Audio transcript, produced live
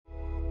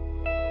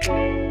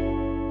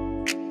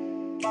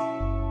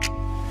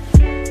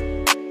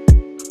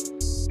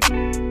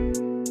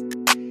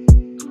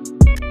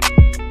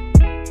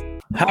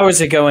How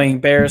is it going,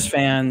 Bears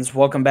fans?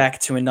 Welcome back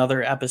to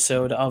another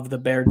episode of the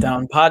Bear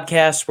Down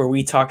podcast, where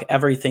we talk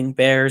everything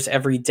Bears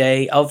every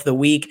day of the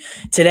week.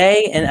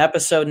 Today, in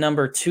episode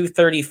number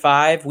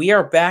 235, we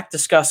are back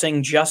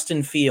discussing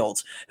Justin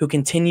Fields, who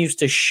continues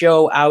to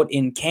show out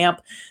in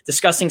camp,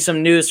 discussing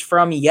some news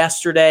from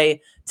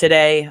yesterday,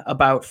 today,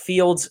 about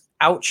Fields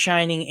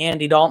outshining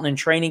Andy Dalton in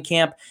training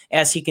camp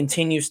as he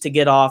continues to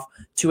get off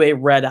to a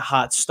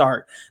red-hot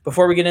start.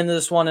 Before we get into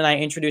this one and I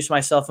introduce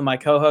myself and my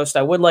co-host,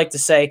 I would like to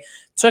say,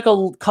 took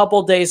a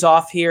couple days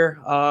off here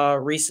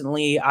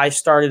recently. I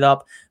started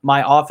up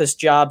my office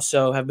job,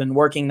 so have been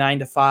working 9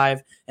 to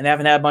 5 and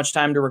haven't had much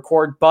time to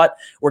record, but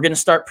we're going to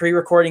start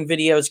pre-recording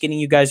videos, getting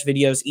you guys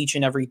videos each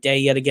and every day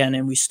yet again,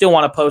 and we still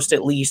want to post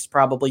at least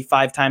probably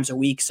 5 times a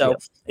week. So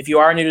if you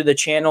are new to the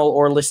channel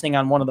or listening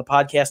on one of the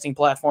podcasting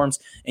platforms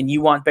and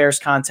you want Bears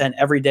content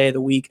every day of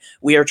the week,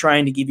 we are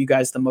trying to give you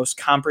guys the most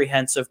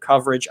comprehensive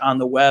coverage on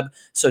the web.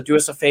 So do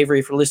us a favor,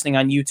 if you're listening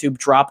on YouTube,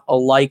 drop a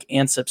like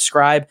and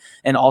subscribe,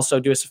 and also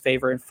do us a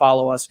favor and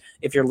follow us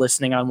if you're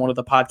listening on one of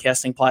the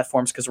podcasting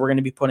platforms, because we're going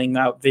to be putting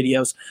out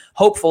videos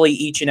hopefully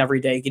each and every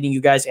day, getting you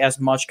guys as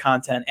much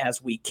content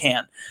as we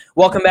can.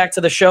 Welcome back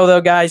to the show,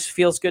 though, guys.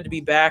 Feels good to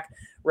be back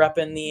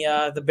repping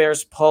the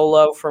Bears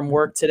polo from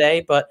work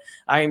today, but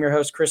I am your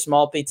host, Chris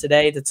Malpe,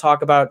 today to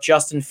talk about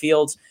Justin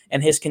Fields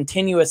and his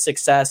continuous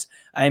success.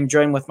 I am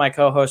joined with my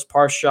co-host,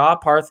 Parth Shah.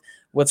 Parth,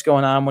 what's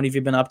going on? What have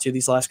you been up to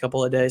these last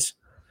couple of days?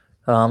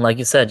 Like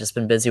you said, just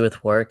been busy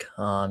with work,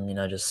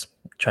 just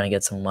trying to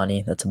get some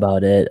money. That's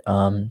about it.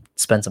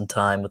 Spend some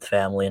time with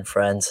family and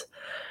friends.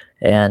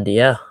 And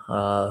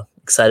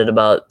excited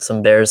about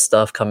some Bears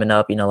stuff coming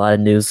up, a lot of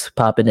news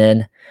popping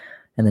in,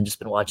 and then just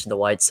been watching the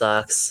White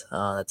Sox.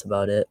 That's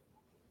about it.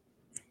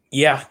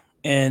 Yeah.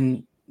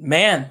 And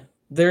man,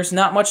 there's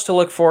not much to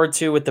look forward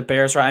to with the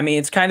Bears, right? I mean,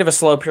 it's kind of a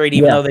slow period,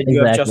 even though they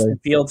do have Justin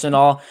Fields and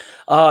all,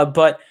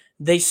 but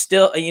they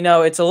still,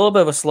 it's a little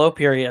bit of a slow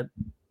period.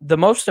 The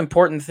most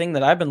important thing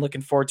that I've been looking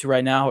forward to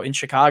right now in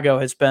Chicago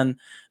has been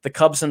the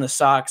Cubs and the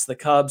Sox. The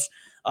Cubs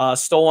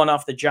stole one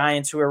off the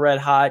Giants, who are red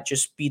hot,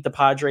 just beat the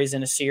Padres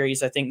in a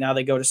series. I think now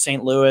they go to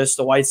St. Louis.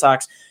 The White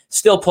Sox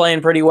still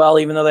playing pretty well,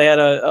 even though they had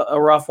a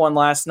rough one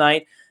last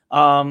night.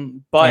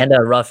 And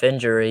a rough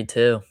injury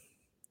too.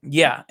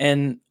 Yeah,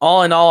 and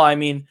all in all, I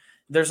mean,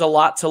 there's a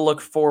lot to look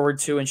forward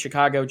to in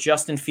Chicago,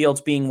 Justin Fields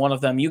being one of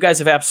them. You guys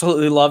have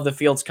absolutely loved the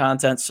Fields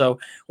content, so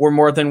we're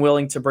more than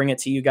willing to bring it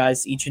to you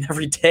guys each and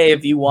every day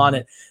if you want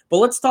it. But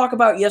let's talk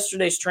about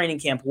yesterday's training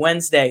camp,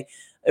 Wednesday.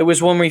 It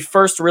was when we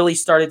first really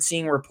started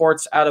seeing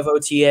reports out of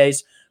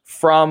OTAs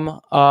from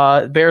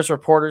Bears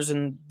reporters,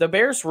 and the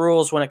Bears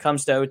rules when it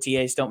comes to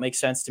OTAs don't make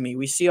sense to me.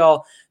 We see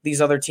all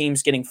these other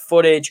teams getting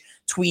footage,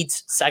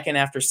 tweets second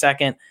after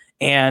second,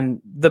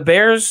 and the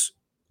Bears,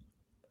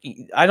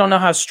 I don't know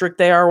how strict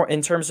they are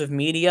in terms of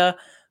media,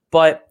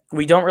 but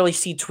we don't really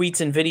see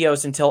tweets and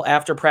videos until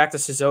after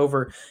practice is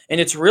over,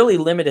 and it's really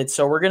limited.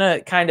 So we're going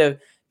to kind of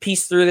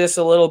piece through this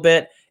a little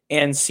bit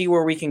and see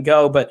where we can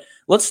go. But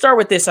let's start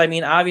with this. I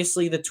mean,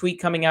 obviously the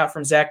tweet coming out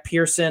from Zach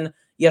Pearson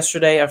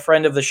yesterday, a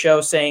friend of the show,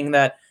 saying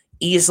that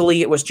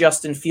easily it was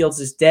Justin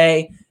Fields'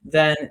 day.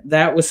 Then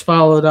that was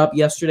followed up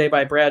yesterday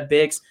by Brad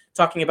Biggs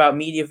talking about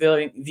media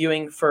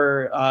viewing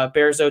for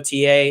Bears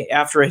OTA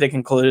after it had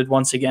concluded.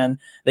 Once again,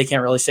 they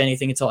can't really say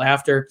anything until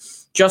after.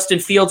 Justin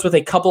Fields with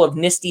a couple of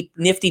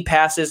nifty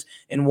passes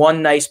and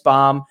one nice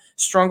bomb.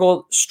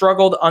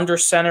 Struggled under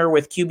center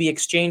with QB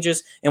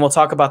exchanges, and we'll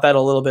talk about that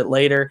a little bit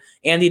later.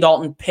 Andy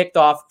Dalton picked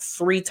off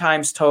 3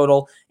 times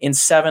total in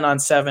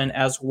 7-on-7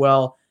 as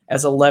well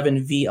as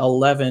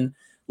 11v11.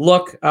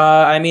 Look,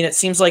 I mean, it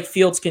seems like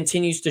Fields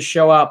continues to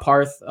show out,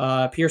 Parth.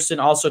 Pearson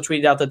also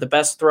tweeted out that the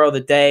best throw of the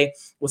day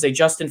was a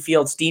Justin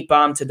Fields deep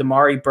bomb to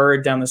Damari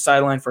Byrd down the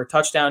sideline for a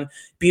touchdown.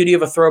 Beauty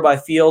of a throw by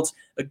Fields,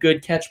 a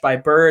good catch by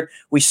Byrd.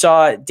 We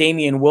saw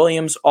Damian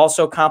Williams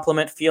also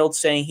compliment Fields,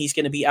 saying he's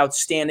going to be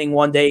outstanding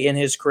one day in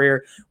his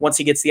career once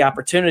he gets the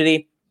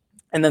opportunity.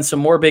 And then some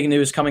more big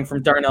news coming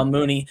from Darnell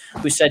Mooney,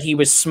 who said he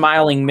was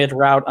smiling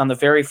mid-route on the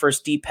very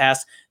first deep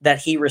pass that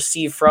he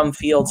received from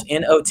Fields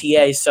in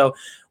OTA. So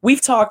we've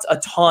talked a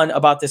ton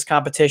about this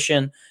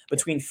competition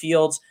between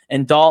Fields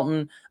and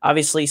Dalton.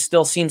 Obviously,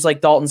 still seems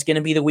like Dalton's going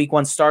to be the week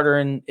 1 starter,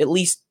 and at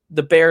least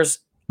the Bears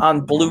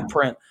on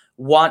blueprint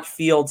want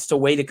Fields to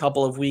wait a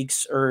couple of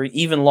weeks or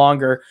even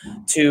longer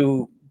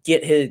to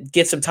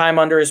get some time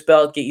under his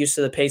belt, get used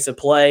to the pace of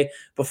play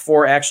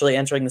before actually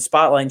entering the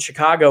spotlight in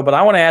Chicago. But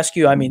I want to ask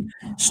you, I mean,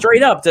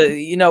 straight up,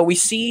 we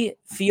see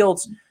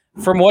Fields,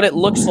 from what it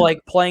looks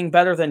like, playing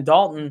better than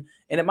Dalton,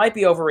 and it might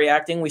be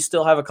overreacting. We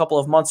still have a couple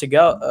of months to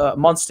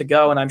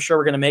go, and I'm sure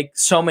we're going to make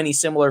so many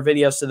similar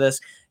videos to this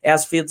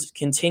as Fields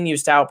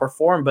continues to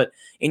outperform. But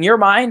in your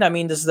mind, I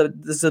mean, does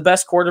the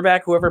best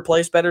quarterback, whoever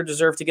plays better,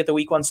 deserve to get the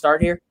week 1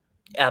 start here?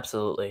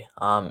 Absolutely.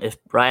 If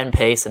Ryan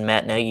Pace and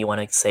Matt Nagy want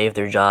to save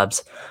their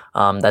jobs,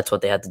 that's what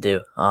they had to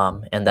do.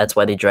 And that's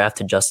why they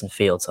drafted Justin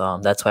Fields.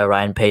 That's why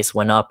Ryan Pace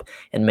went up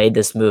and made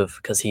this move,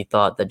 because he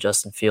thought that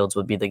Justin Fields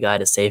would be the guy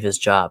to save his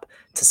job,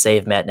 to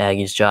save Matt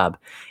Nagy's job.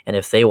 And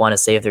if they want to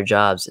save their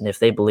jobs, and if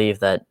they believe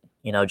that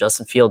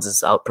Justin Fields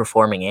is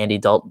outperforming Andy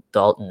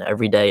Dalton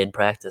every day in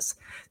practice.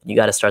 You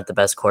got to start the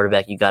best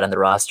quarterback you got on the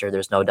roster.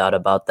 There's no doubt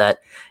about that.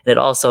 And it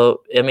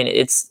also, I mean,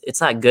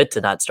 it's not good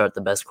to not start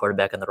the best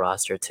quarterback on the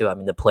roster too. I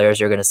mean, the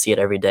players are going to see it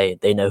every day.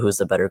 They know who's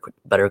the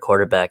better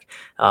quarterback.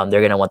 They're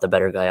going to want the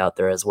better guy out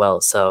there as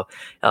well. So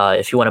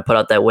if you want to put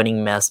out that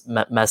winning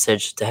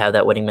message, to have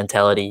that winning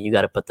mentality, you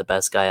got to put the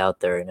best guy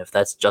out there. And if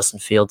that's Justin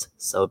Fields,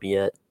 so be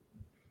it.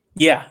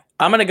 Yeah,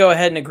 I'm going to go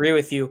ahead and agree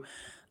with you.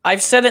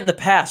 I've said it in the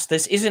past,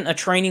 this isn't a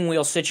training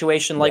wheel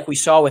situation like we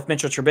saw with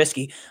Mitchell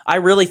Trubisky. I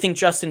really think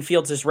Justin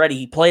Fields is ready.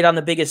 He played on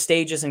the biggest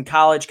stages in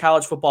college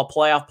football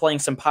playoff, playing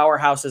some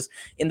powerhouses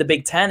in the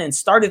Big Ten, and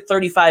started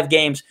 35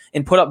 games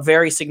and put up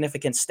very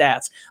significant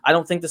stats. I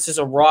don't think this is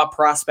a raw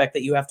prospect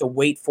that you have to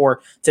wait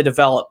for to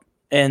develop.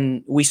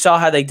 And we saw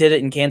how they did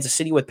it in Kansas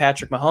City with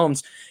Patrick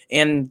Mahomes.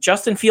 And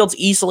Justin Fields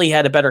easily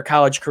had a better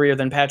college career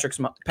than Patrick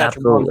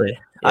Mahomes. Yeah.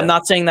 I'm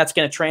not saying that's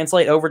going to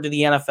translate over to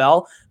the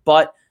NFL,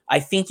 but I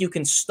think you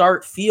can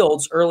start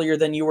Fields earlier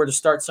than you were to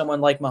start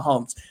someone like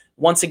Mahomes.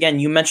 Once again,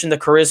 you mentioned the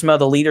charisma,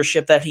 the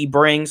leadership that he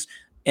brings,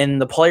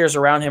 and the players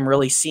around him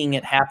really seeing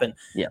it happen.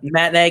 Yeah.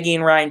 Matt Nagy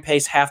and Ryan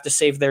Pace have to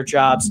save their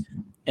jobs,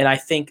 and I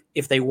think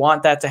if they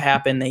want that to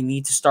happen, they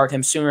need to start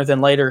him sooner than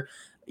later.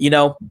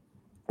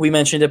 We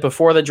mentioned it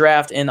before the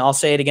draft, and I'll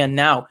say it again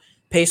now.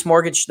 Pace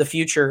mortgaged the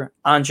future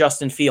on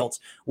Justin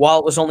Fields. While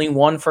it was only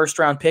one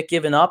first-round pick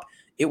given up,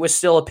 it was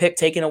still a pick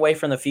taken away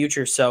from the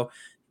future. So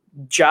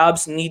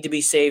jobs need to be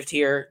saved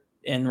here,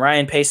 and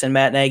Ryan Pace and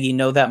Matt Nagy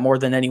know that more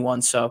than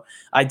anyone. So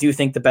I do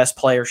think the best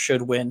player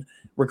should win,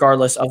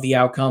 regardless of the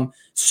outcome.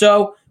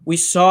 So we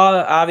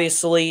saw,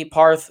 obviously,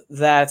 Parth,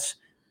 that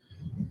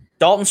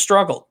Dalton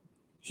struggled.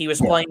 He was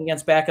playing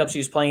against backups. He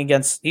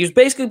was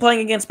basically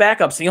playing against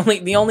backups.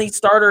 The only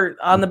starter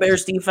on the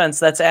Bears defense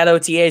that's at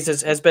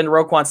OTAs has been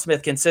Roquan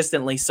Smith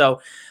consistently.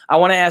 So I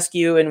want to ask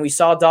you, and we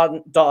saw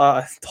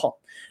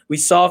we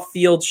saw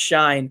Fields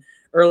shine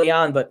early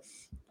on, but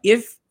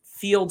if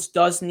Fields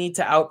does need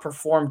to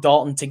outperform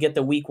Dalton to get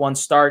the week 1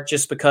 start,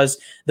 just because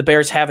the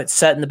Bears have it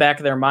set in the back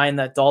of their mind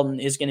that Dalton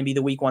is going to be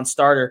the week 1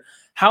 starter,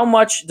 how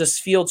much does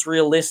Fields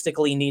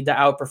realistically need to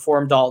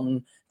outperform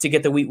Dalton to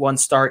get the week 1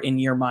 start in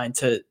your mind,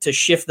 to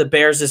shift the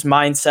Bears'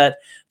 mindset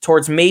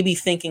towards maybe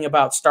thinking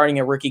about starting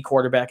a rookie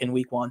quarterback in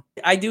week 1?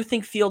 I do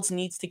think Fields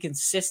needs to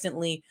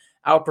consistently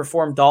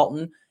outperform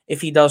Dalton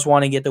if he does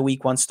want to get the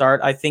week 1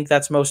 start. I think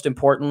that's most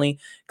importantly,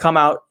 come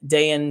out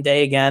day in,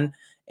 day again,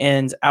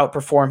 and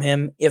outperform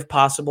him if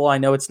possible. I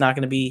know it's not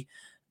going to be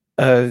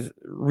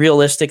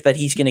realistic that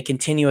he's going to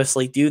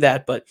continuously do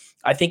that, but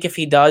I think if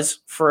he does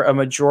for a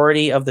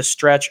majority of the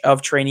stretch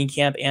of training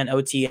camp and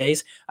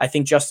OTAs, I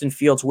think Justin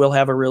Fields will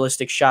have a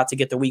realistic shot to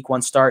get the week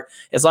 1 start.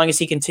 As long as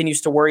he continues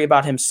to worry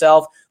about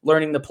himself,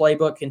 learning the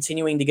playbook,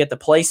 continuing to get the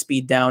play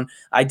speed down,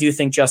 I do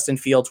think Justin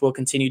Fields will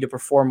continue to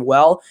perform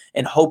well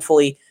and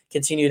hopefully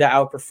continue to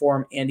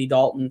outperform Andy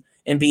Dalton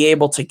and be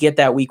able to get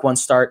that week 1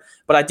 start.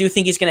 But I do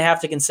think he's going to have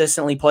to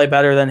consistently play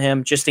better than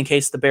him, just in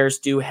case the Bears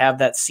do have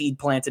that seed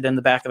planted in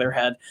the back of their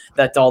head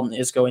that Dalton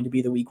is going to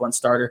be the week 1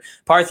 starter.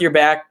 Parth, you're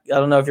back. I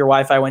don't know if your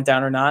Wi-Fi went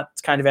down or not.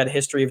 It's kind of had a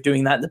history of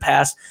doing that in the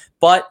past.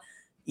 But,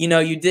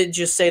 you did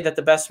just say that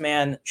the best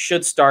man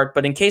should start.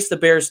 But in case the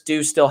Bears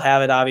do still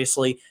have it,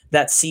 obviously,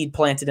 that seed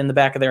planted in the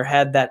back of their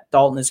head that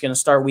Dalton is going to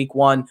start week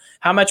 1,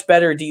 how much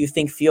better do you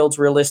think Fields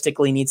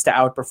realistically needs to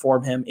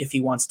outperform him if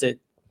he wants to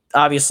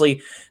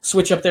obviously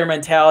switch up their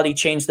mentality,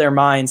 change their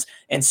minds,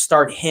 and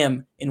start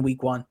him in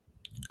week 1?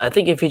 I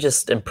think if he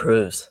just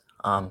improves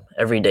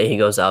every day he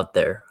goes out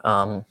there,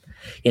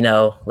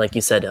 like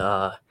you said,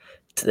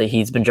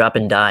 he's been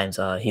dropping dimes.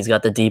 He's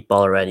got the deep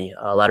ball already.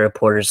 A lot of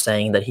reporters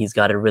saying that he's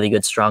got a really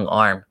good, strong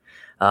arm.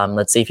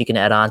 Let's see if he can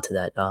add on to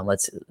that.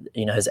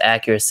 His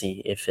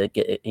accuracy, if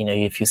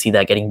you see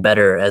that getting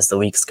better as the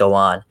weeks go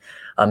on.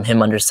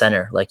 Him under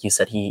center, like you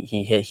said,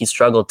 he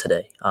struggled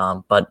today.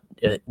 But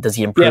does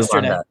he improve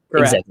on that?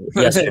 Correct. Exactly.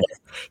 Yesterday,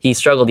 he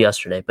struggled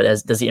yesterday.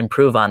 But does he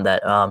improve on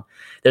that?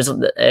 There's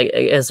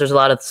a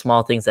lot of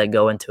small things that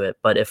go into it.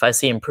 But if I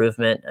see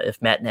improvement, if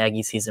Matt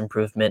Nagy sees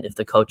improvement, if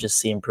the coaches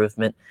see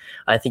improvement,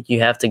 I think you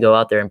have to go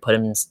out there and put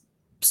him.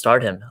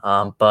 Start him.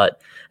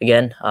 But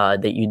again,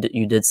 that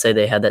you did say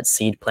they had that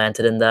seed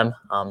planted in them,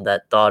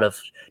 that thought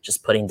of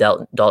just putting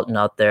Dalton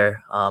out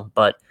there.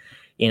 But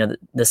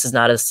this is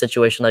not a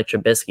situation like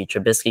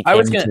Trubisky.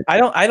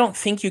 I don't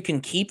think you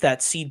can keep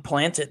that seed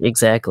planted.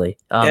 Exactly.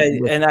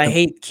 And I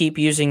hate keep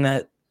using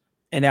that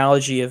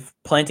analogy of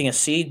planting a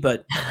seed,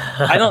 but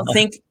I don't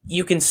think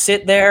you can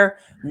sit there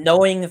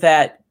knowing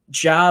that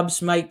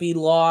jobs might be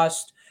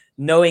lost,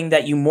 knowing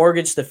that you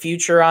mortgage the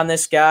future on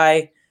this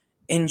guy,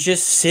 and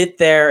just sit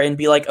there and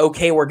be like,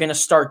 okay, we're going to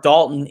start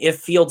Dalton if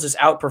Fields is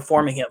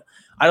outperforming him.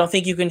 I don't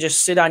think you can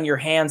just sit on your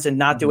hands and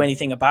not do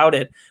anything about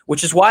it,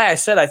 which is why I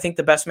said I think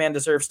the best man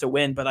deserves to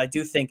win. But I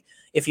do think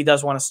if he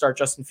does want to start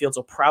Justin Fields,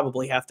 he'll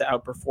probably have to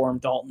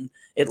outperform Dalton,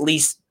 at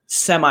least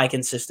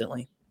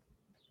semi-consistently.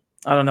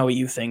 I don't know what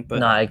you think, but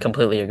No, I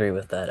completely agree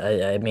with that.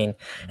 I mean,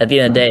 at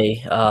the end of the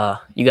day,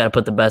 you got to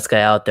put the best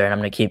guy out there, and I'm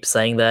going to keep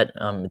saying that. It's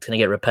going to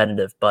get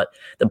repetitive, but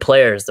the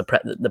players,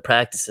 the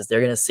practices, they're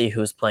going to see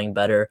who's playing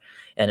better,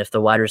 and if the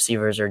wide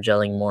receivers are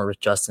gelling more with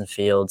Justin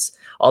Fields,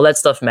 all that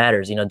stuff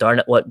matters. You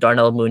know, what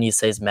Darnell Mooney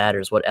says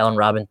matters, what Allen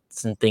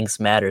Robinson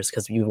thinks matters,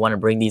 because you want to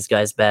bring these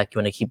guys back, you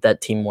want to keep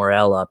that team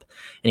morale up,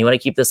 and you want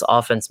to keep this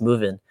offense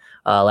moving.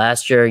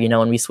 Last year, you know,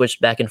 when we switched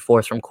back and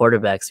forth from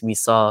quarterbacks, we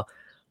saw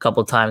couple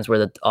of times where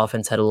the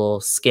offense had a little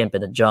skimp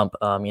and a jump.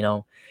 You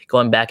know,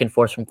 going back and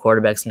forth from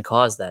quarterbacks can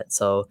cause that.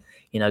 So,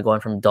 you know,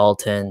 going from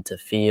Dalton to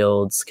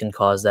Fields can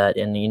cause that.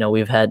 And, you know,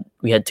 we had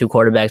two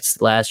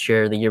quarterbacks last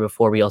year, the year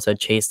before we also had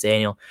Chase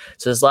Daniel.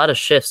 So there's a lot of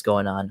shifts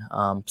going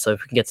on. So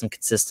if we can get some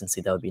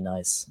consistency, that would be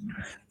nice.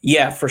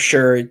 Yeah, for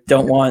sure.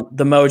 Don't want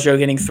the mojo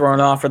getting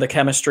thrown off or the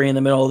chemistry in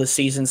the middle of the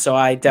season. So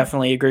I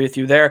definitely agree with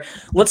you there.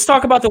 Let's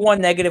talk about the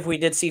one negative we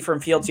did see from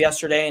Fields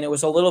yesterday, and it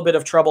was a little bit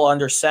of trouble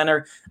under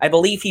center. I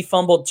believe he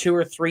fumbled 2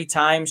 or 3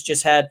 times,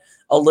 just had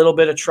a little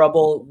bit of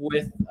trouble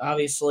with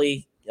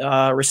obviously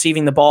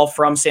receiving the ball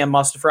from Sam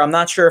Mustipher. I'm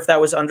not sure if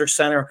that was under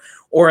center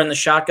or in the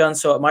shotgun,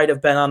 so it might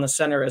have been on the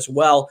center as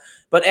well.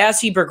 But as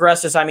he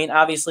progresses, I mean,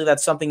 obviously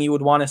that's something you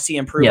would want to see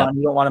improve on.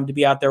 You don't want him to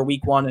be out there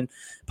week 1 and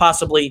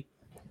possibly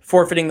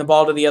forfeiting the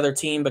ball to the other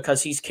team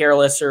because he's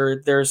careless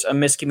or there's a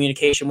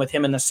miscommunication with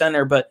him in the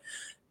center. But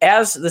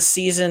as the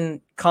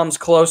season comes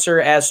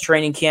closer, as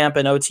training camp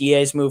and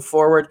OTAs move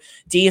forward,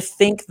 do you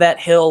think that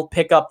he'll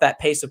pick up that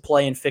pace of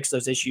play and fix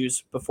those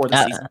issues before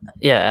the season?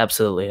 Yeah,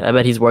 absolutely. I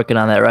bet he's working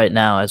on that right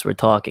now as we're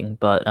talking.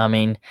 But, I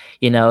mean,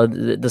 you know,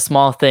 the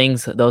small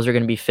things, those are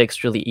going to be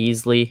fixed really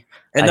easily.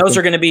 And those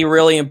are going to be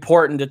really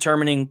important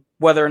determining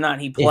whether or not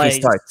he plays. If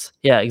he starts.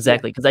 Yeah,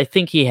 exactly. Because I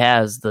think he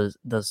has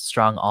the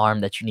strong arm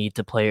that you need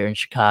to play here in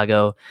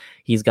Chicago.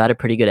 He's got a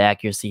pretty good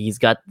accuracy. He's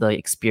got the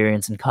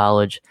experience in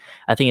college.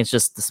 I think it's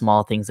just the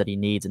small things that he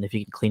needs. And if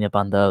he can clean up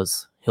on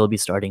those, he'll be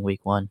starting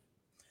week 1.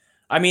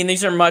 I mean,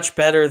 these are much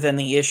better than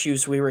the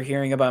issues we were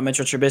hearing about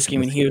Mitchell Trubisky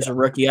when he was a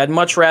rookie. I'd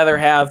much rather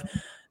have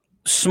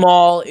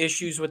small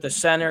issues with the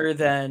center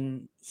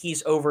than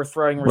he's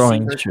overthrowing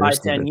receivers by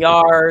 10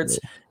 yards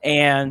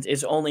and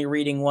is only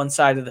reading one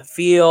side of the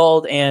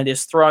field and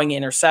is throwing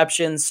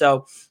interceptions.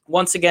 So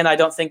once again, I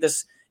don't think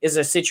this is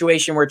a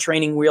situation where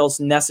training wheels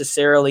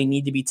necessarily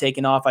need to be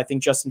taken off. I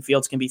think Justin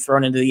Fields can be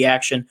thrown into the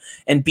action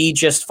and be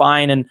just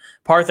fine. And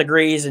Parth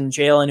agrees, and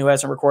Jalen, who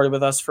hasn't recorded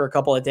with us for a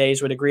couple of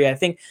days, would agree. I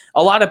think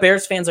a lot of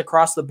Bears fans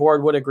across the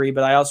board would agree,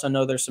 but I also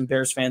know there's some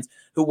Bears fans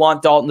who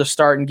want Dalton to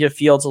start and give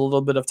Fields a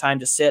little bit of time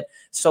to sit.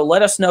 So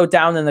let us know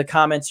down in the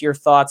comments your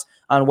thoughts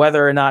on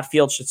whether or not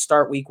Fields should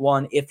start week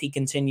 1 if he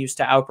continues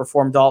to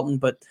outperform Dalton.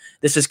 But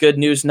this is good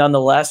news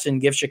nonetheless, and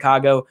give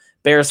Chicago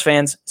Bears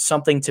fans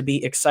something to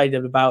be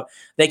excited about.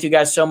 Thank you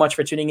guys so much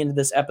for tuning into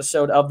this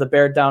episode of the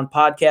Bear Down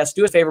Podcast.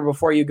 Do a favor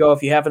before you go,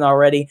 if you haven't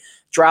already,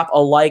 drop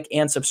a like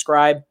and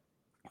subscribe.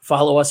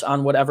 Follow us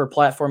on whatever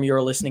platform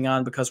you're listening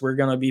on, because we're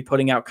going to be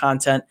putting out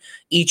content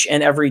each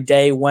and every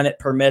day when it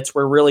permits.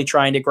 We're really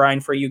trying to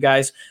grind for you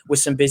guys with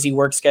some busy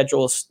work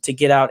schedules to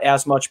get out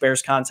as much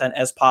Bears content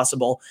as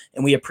possible.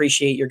 And we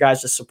appreciate your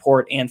guys'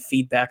 support and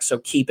feedback. So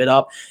keep it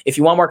up. If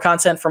you want more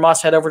content from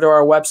us, head over to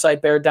our website,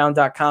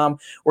 beardown.com.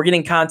 We're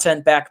getting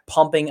content back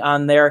pumping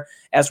on there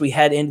as we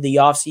head into the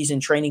off-season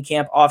training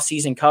camp,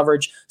 off-season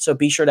coverage. So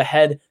be sure to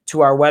head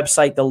to our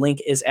website. The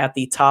link is at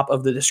the top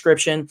of the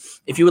description.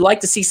 If you would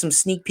like to see some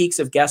sneak peeks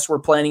of guests we're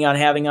planning on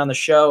having on the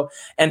show,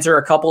 enter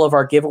a couple of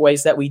our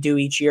giveaways that we do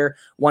each year.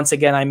 Once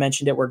again, I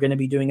mentioned it. We're going to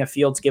be doing a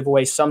Fields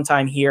giveaway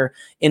sometime here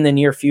in the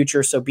near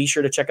future. So be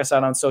sure to check us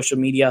out on social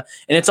media.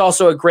 And it's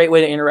also a great way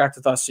to interact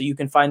with us. So you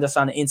can find us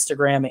on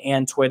Instagram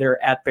and Twitter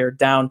at Bear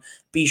Down.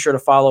 Be sure to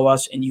follow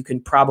us, and you can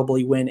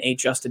probably win a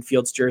Justin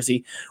Fields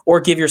jersey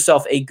or give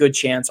yourself a good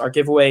chance. Our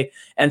giveaway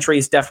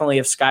entries definitely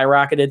have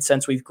skyrocketed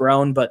since we've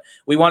grown, but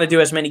we want to do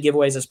as many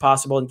giveaways as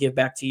possible and give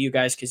back to you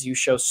guys because you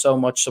show so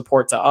much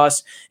support to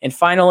us. And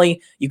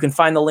finally, you can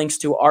find the links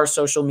to our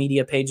social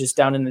media pages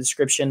down in the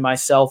description,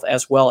 myself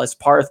as well as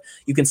Parth.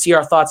 You can see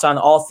our thoughts on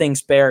all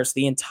things Bears,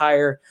 the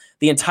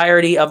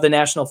entirety of the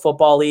National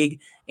Football League,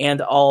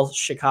 and all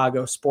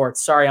Chicago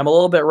sports. Sorry, I'm a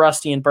little bit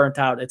rusty and burnt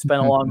out. It's been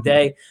a long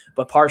day,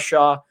 but Parth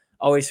Shaw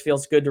always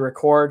feels good to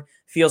record.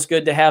 Feels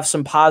good to have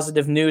some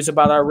positive news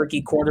about our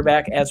rookie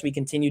quarterback as we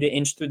continue to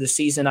inch through the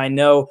season. I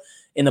know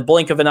in the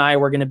blink of an eye,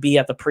 we're going to be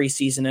at the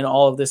preseason, and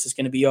all of this is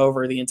going to be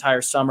over the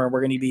entire summer.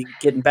 We're going to be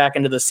getting back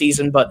into the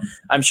season, but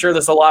I'm sure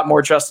there's a lot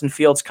more Justin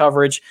Fields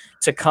coverage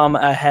to come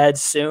ahead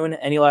soon.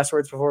 Any last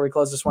words before we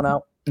close this one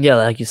out? Yeah,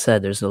 like you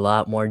said, there's a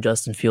lot more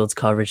Justin Fields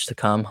coverage to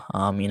come.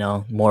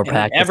 More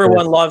practice.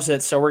 Everyone loves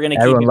it, so we're going to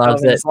keep it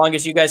coming. As long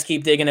as you guys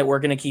keep digging it, we're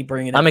going to keep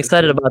bringing it. I'm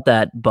excited about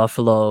that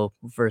Buffalo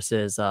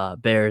versus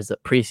Bears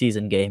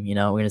preseason game. We're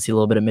going to see a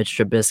little bit of Mitch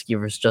Trubisky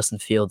versus Justin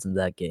Fields in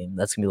that game.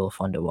 That's going to be a little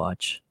fun to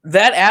watch.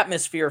 That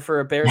atmosphere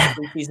for a Bears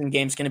preseason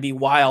game is going to be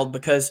wild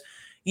because,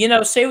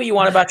 say what you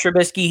want about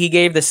Trubisky, he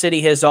gave the city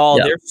his all.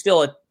 Yeah. There's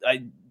still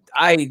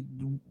I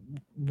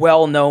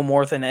well know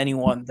more than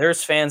anyone.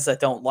 There's fans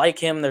that don't like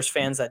him. There's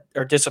fans that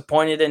are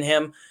disappointed in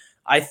him.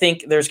 I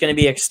think there's going to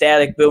be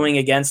ecstatic booing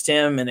against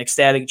him and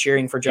ecstatic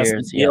cheering for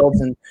Justin Fields.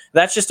 And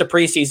that's just a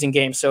preseason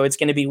game, so it's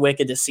going to be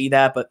wicked to see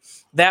that. But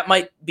that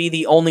might be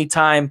the only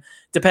time,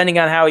 depending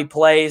on how he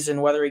plays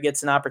and whether he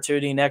gets an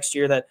opportunity next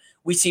year, that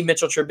we see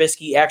Mitchell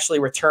Trubisky actually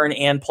return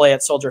and play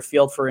at Soldier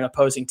Field for an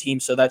opposing team.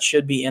 So that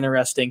should be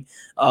interesting.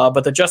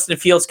 But the Justin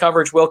Fields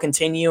coverage will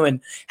continue,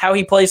 and how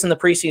he plays in the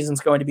preseason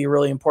is going to be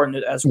really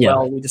important as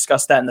well. We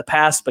discussed that in the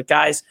past. But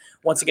guys,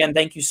 once again,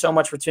 thank you so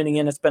much for tuning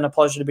in. It's been a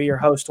pleasure to be your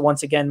host.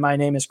 Once again, my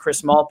name is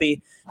Chris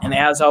Malpe. And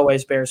as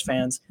always, Bears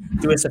fans,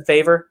 do us a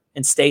favor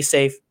and stay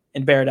safe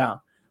and bear down.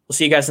 We'll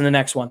see you guys in the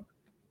next one.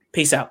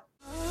 Peace out.